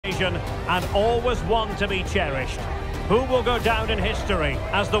And always one to be cherished. Who will go down in history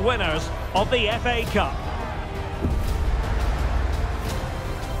as the winners of the FA Cup?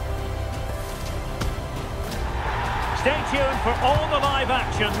 Stay tuned for all the live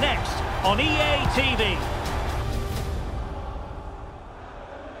action next on EA TV.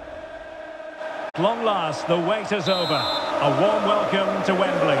 At long last, the wait is over. A warm welcome to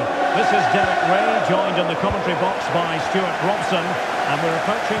Wembley. This is Derek Ray, joined in the commentary box by Stuart Robson, and we're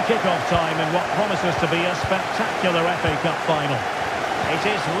approaching kick-off time in what promises to be a spectacular FA Cup final. It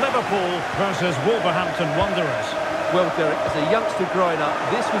is Liverpool versus Wolverhampton Wanderers. Well, Derek, as a youngster growing up,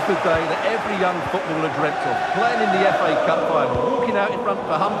 this was the day that every young footballer dreamt of. Playing in the FA Cup final, walking out in front of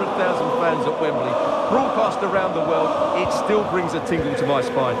 100,000 fans at Wembley, broadcast around the world, it still brings a tingle to my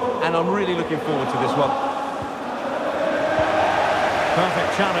spine. And I'm really looking forward to this one.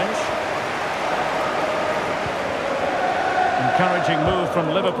 Perfect challenge. Encouraging move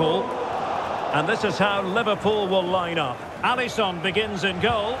from Liverpool. And this is how Liverpool will line up. Alisson begins in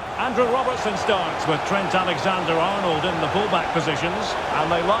goal. Andrew Robertson starts with Trent Alexander-Arnold in the fullback positions. And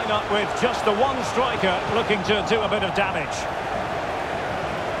they line up with just the one striker looking to do a bit of damage.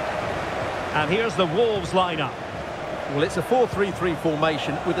 And here's the Wolves lineup. Well, it's a 4-3-3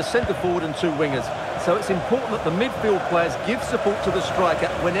 formation with a centre-forward and two wingers. So it's important that the midfield players give support to the striker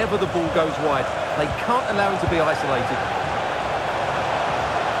whenever the ball goes wide. They can't allow him to be isolated.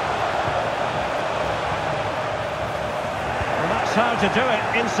 How to do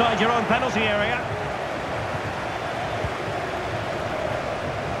it inside your own penalty area.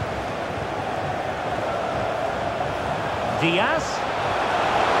 Diaz.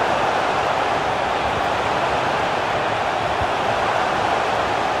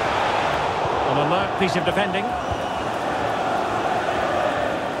 An alert piece of defending.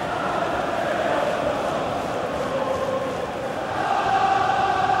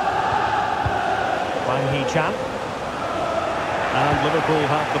 Wang Hee-chan. And Liverpool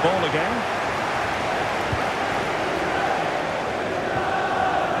have the ball again.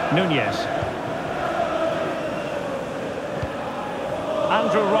 Nunez.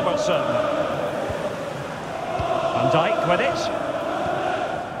 Andrew Robertson. Van Dijk with it.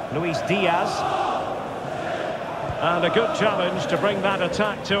 Luis Diaz. And a good challenge to bring that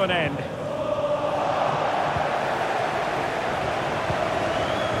attack to an end.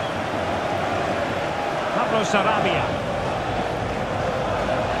 Pablo Sarabia.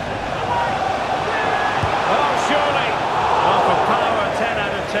 For power, 10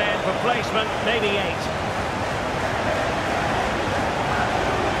 out of 10. For placement, maybe 8.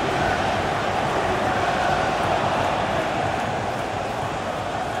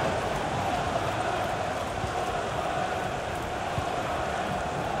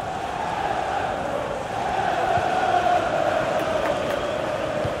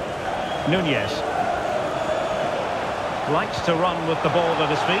 Nunez likes to run with the ball at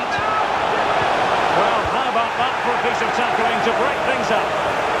his feet. Well, how about that for a piece of tackling to break things up?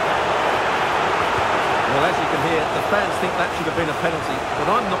 Well, as you can hear, the fans think that should have been a penalty, but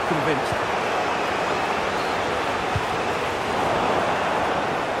I'm not convinced.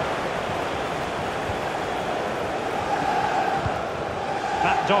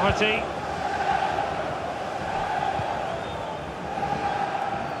 Matt Doherty.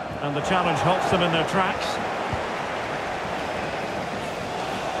 And the challenge halts them in their tracks.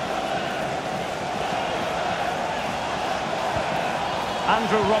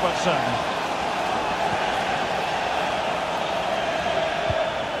 Andrew Robertson.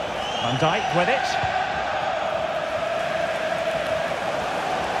 Van Dijk with it.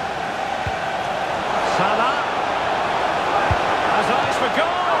 Salah. Has eyes for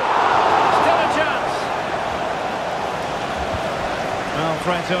goal. Still a chance. Well,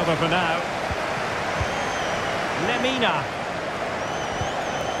 threat over for now. Lemina.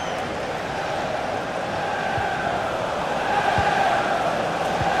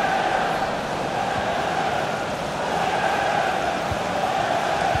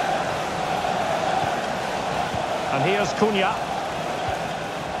 And here's Cunha.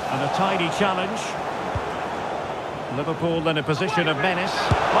 And a tidy challenge. Liverpool in a position of menace.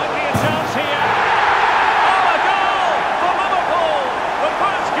 Might be a chance here. Oh, a goal for Liverpool! The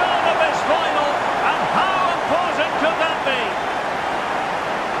first goal of this final. And how important could that be?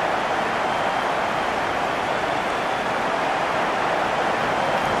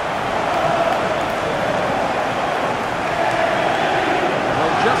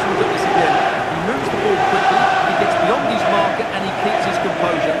 Well, just look at this again. He moves the ball quickly. Gets beyond his marker and he keeps his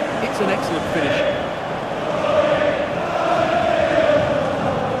composure. It's an excellent finish.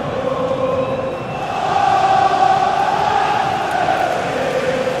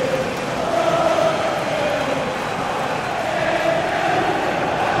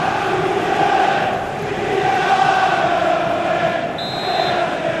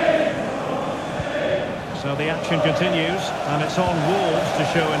 Wolves to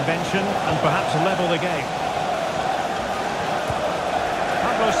show invention and perhaps level the game.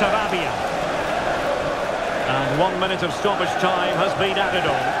 Sarabia. And 1 minute of stoppage time has been added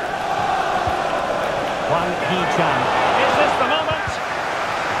on. Wang Hee-chan. Is this the moment?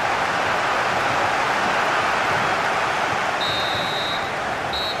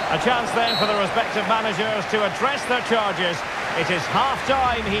 A chance then for the respective managers to address their charges. It is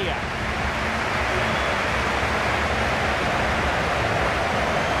half-time here.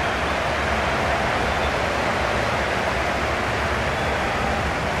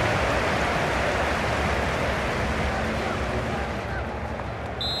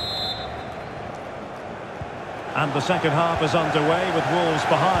 And the second half is underway with Wolves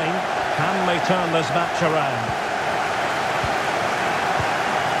behind. Can they turn this match around?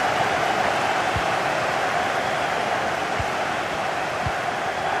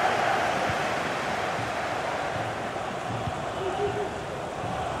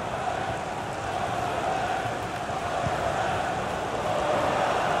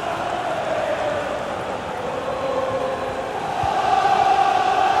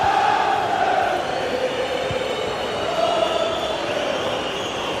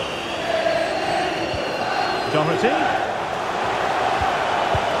 Doherty.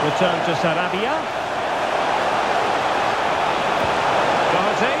 Return to Sarabia.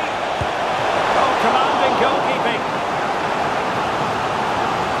 Doherty. Oh, commanding goalkeeping.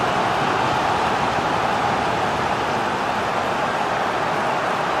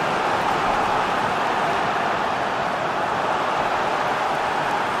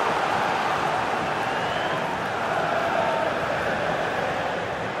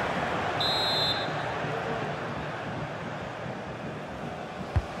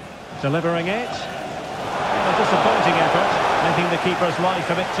 Delivering it. A disappointing effort, making the keeper's life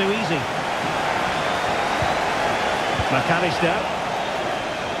a bit too easy. McAllister.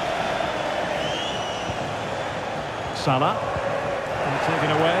 Salah.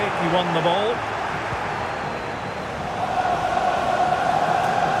 Taken away, he won the ball.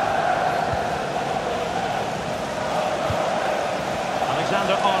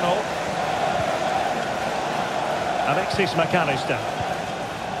 Alexander-Arnold. Alexis McAllister.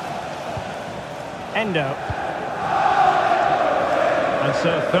 Endo. And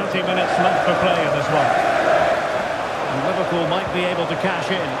so 30 minutes left for play in this one. And Liverpool might be able to cash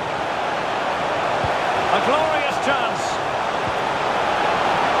in. A glorious chance.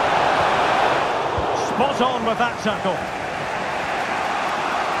 Spot on with that tackle.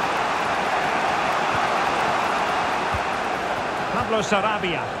 Pablo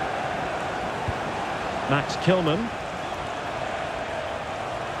Sarabia. Max Kilman.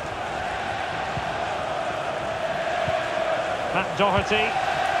 Matt Doherty.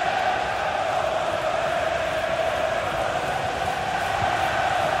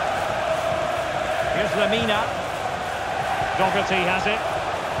 Here's Lamina. Doherty has it.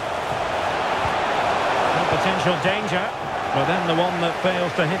 No potential danger, but then the one that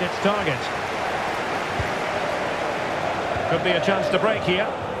fails to hit its target. Could be a chance to break here.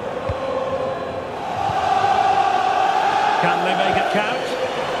 Can they make it count?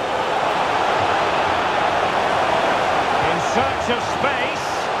 Search of space.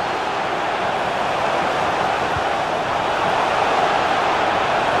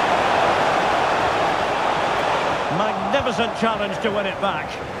 Magnificent challenge to win it back.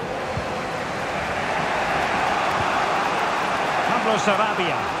 Pablo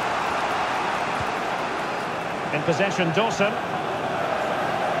Sarabia. In possession, Dawson.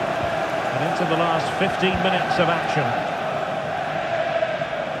 And into the last 15 minutes of action.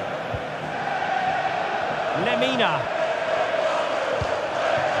 Lemina.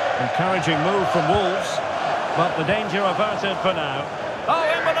 Encouraging move from Wolves, but the danger averted for now. Oh,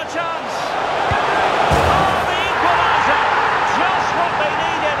 in with a chance! Oh, the equaliser! Just what they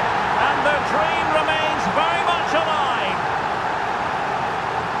needed, and their dream remains very much alive.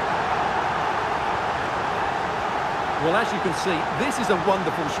 Well, as you can see, this is a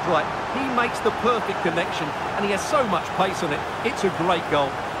wonderful strike. He makes the perfect connection, and he has so much pace on it. It's a great goal.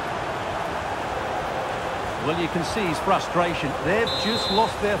 Well, you can see his frustration. They've just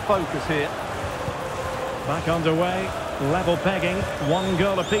lost their focus here. Back underway, level pegging, 1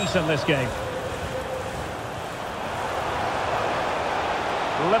 goal apiece in this game.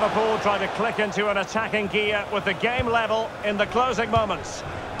 Liverpool trying to click into an attacking gear with the game level in the closing moments.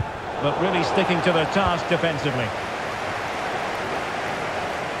 But really sticking to their task defensively.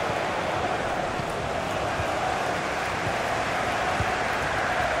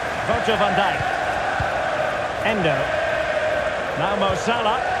 Virgil van Dijk. Endo. Now Mo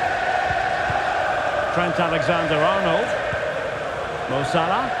Salah. Trent Alexander-Arnold. Mo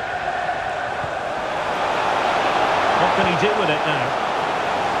Salah. What can he do with it now?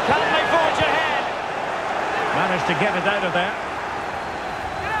 Can they forge ahead? Managed to get it out of there.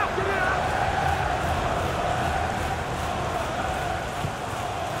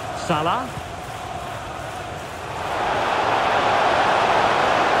 Salah.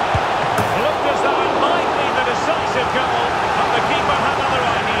 Looked as though it might be the decisive goal, but the keeper had other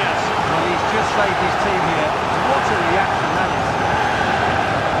ideas. Well, he's just saved his team here. What a reaction that is.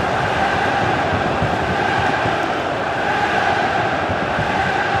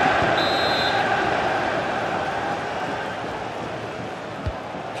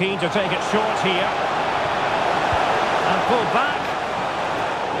 Keen to take it short here. And pull back.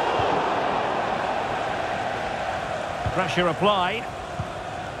 Pressure applied.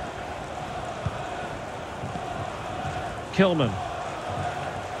 Kilman.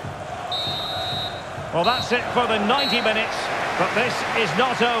 Well, that's it for the 90 minutes, but this is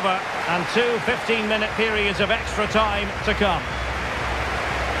not over, and two 15-minute periods of extra time to come.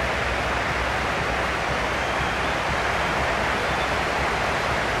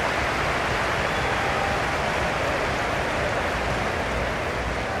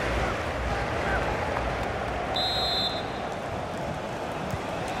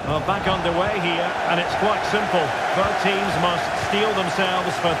 Well, back underway here, and it's quite simple. Both teams must steel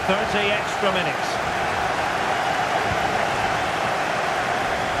themselves for 30 extra minutes.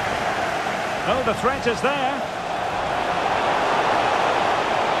 Oh, the threat is there.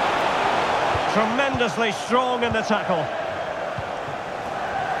 Tremendously strong in the tackle.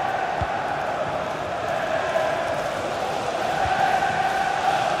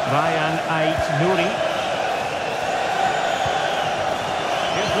 Ryan Ait-Nouri.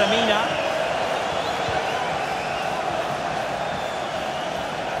 Lamina.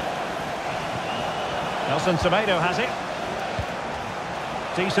 Nelson Semedo has it.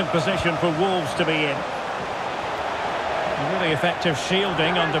 Decent position for Wolves to be in. Really effective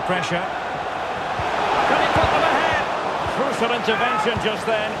shielding under pressure. Can he put them ahead? Crucial intervention just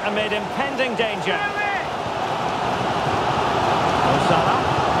then amid impending danger. Mo Salah.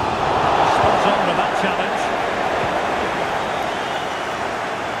 Spot on with that challenge.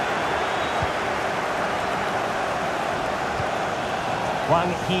 Wang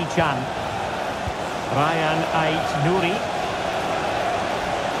Hee-chan. Ryan Ait-Nouri.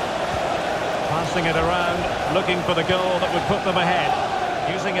 Passing it around, looking for the goal that would put them ahead.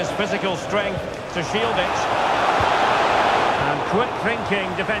 Using his physical strength to shield it. And quick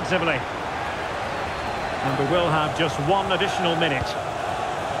thinking defensively. And we will have just one additional minute.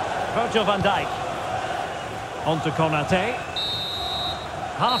 Virgil van Dijk. On to Konate.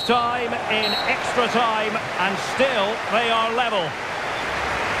 Half-time in extra time, and still they are level.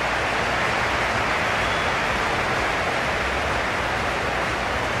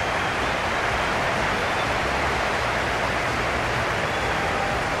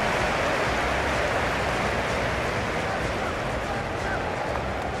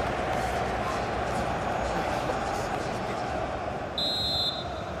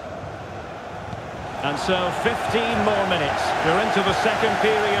 And so 15 more minutes. We're into the second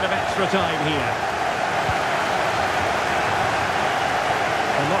period of extra time here.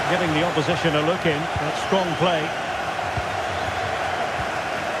 They're not giving the opposition a look in. That's strong play.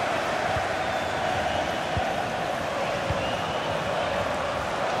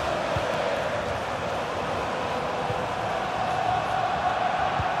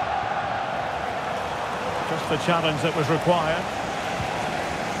 Just the challenge that was required.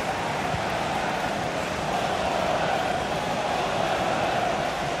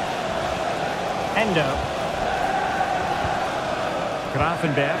 Endo.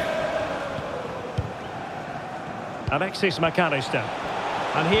 Grafenberg. Alexis McAllister.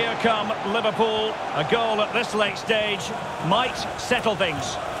 And here come Liverpool. A goal at this late stage might settle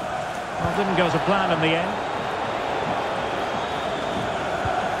things. Well, didn't go to plan in the end.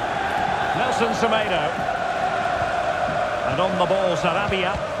 Nelson Semedo. And on the ball,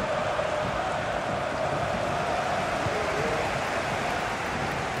 Sarabia.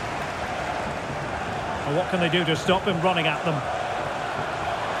 What can they do to stop him running at them?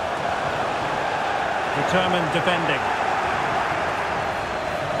 Determined defending.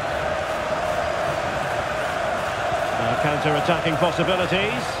 Counter-attacking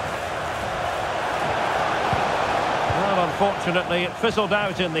possibilities. Well, unfortunately, it fizzled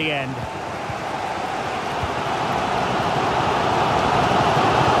out in the end.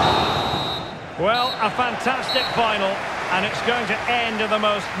 Well, a fantastic final. And it's going to end in the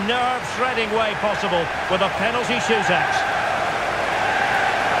most nerve-shredding way possible with a penalty shootout.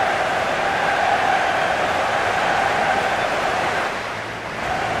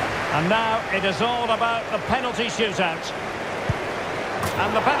 And now it is all about the penalty shootout.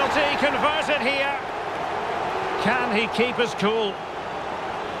 And the penalty converted here. Can he keep his cool?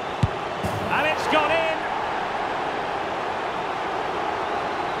 And it's gone in.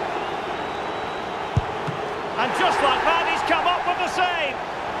 And just like that, he's come up with the save.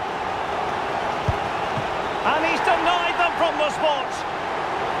 And he's denied them from the spot.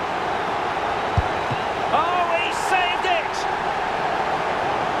 Oh, he saved it.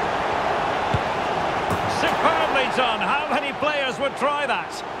 Superbly done. How many players would try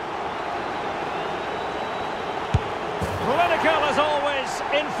that? Clinical as always,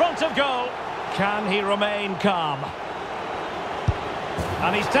 in front of goal. Can he remain calm?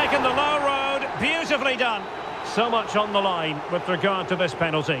 And he's taken the low road. Beautifully done. So much on the line with regard to this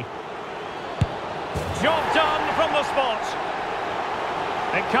penalty. Job done from the spot.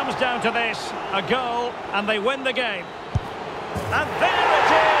 It comes down to this, a goal, and they win the game. And there it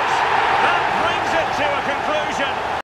is. That brings it to a conclusion.